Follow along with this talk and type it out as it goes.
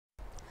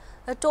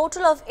A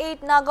total of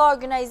 8 Naga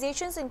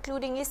organizations,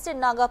 including Eastern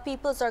Naga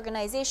People's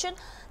Organization,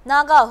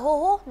 Naga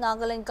Hoho,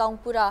 Nagaland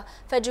Gangpura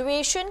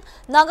Federation,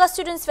 Naga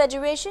Students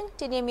Federation,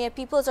 Tinemia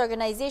People's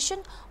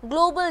Organization,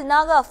 Global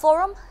Naga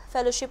Forum,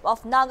 Fellowship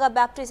of Naga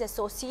Baptist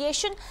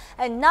Association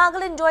and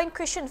Nagaland Joint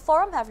Christian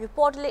Forum have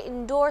reportedly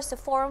endorsed the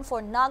Forum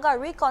for Naga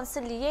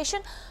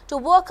Reconciliation to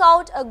work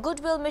out a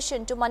goodwill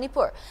mission to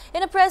Manipur.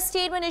 In a press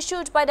statement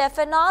issued by the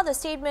FNR, the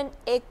statement,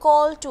 a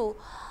call to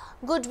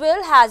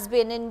Goodwill, has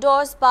been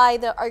endorsed by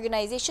the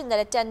organization that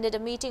attended a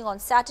meeting on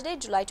Saturday,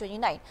 July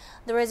 29.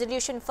 The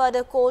resolution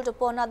further called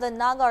upon other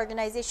Naga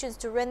organizations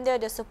to render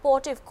their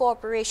supportive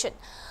cooperation.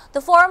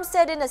 The forum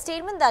said in a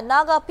statement that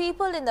Naga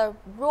people in the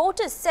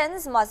broadest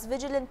sense must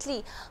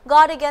vigilantly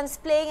guard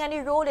against playing any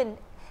role in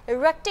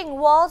erecting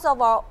walls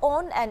of our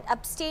own and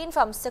abstain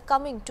from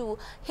succumbing to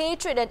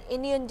hatred and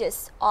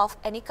injustice of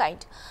any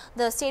kind.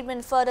 The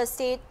statement further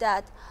states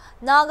that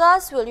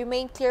Nagas will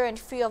remain clear and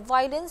free of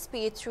violence,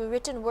 be it through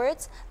written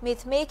words,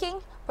 myth-making,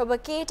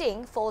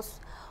 propagating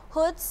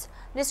falsehoods,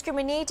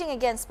 discriminating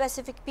against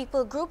specific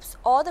people groups,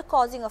 or the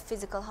causing of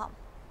physical harm.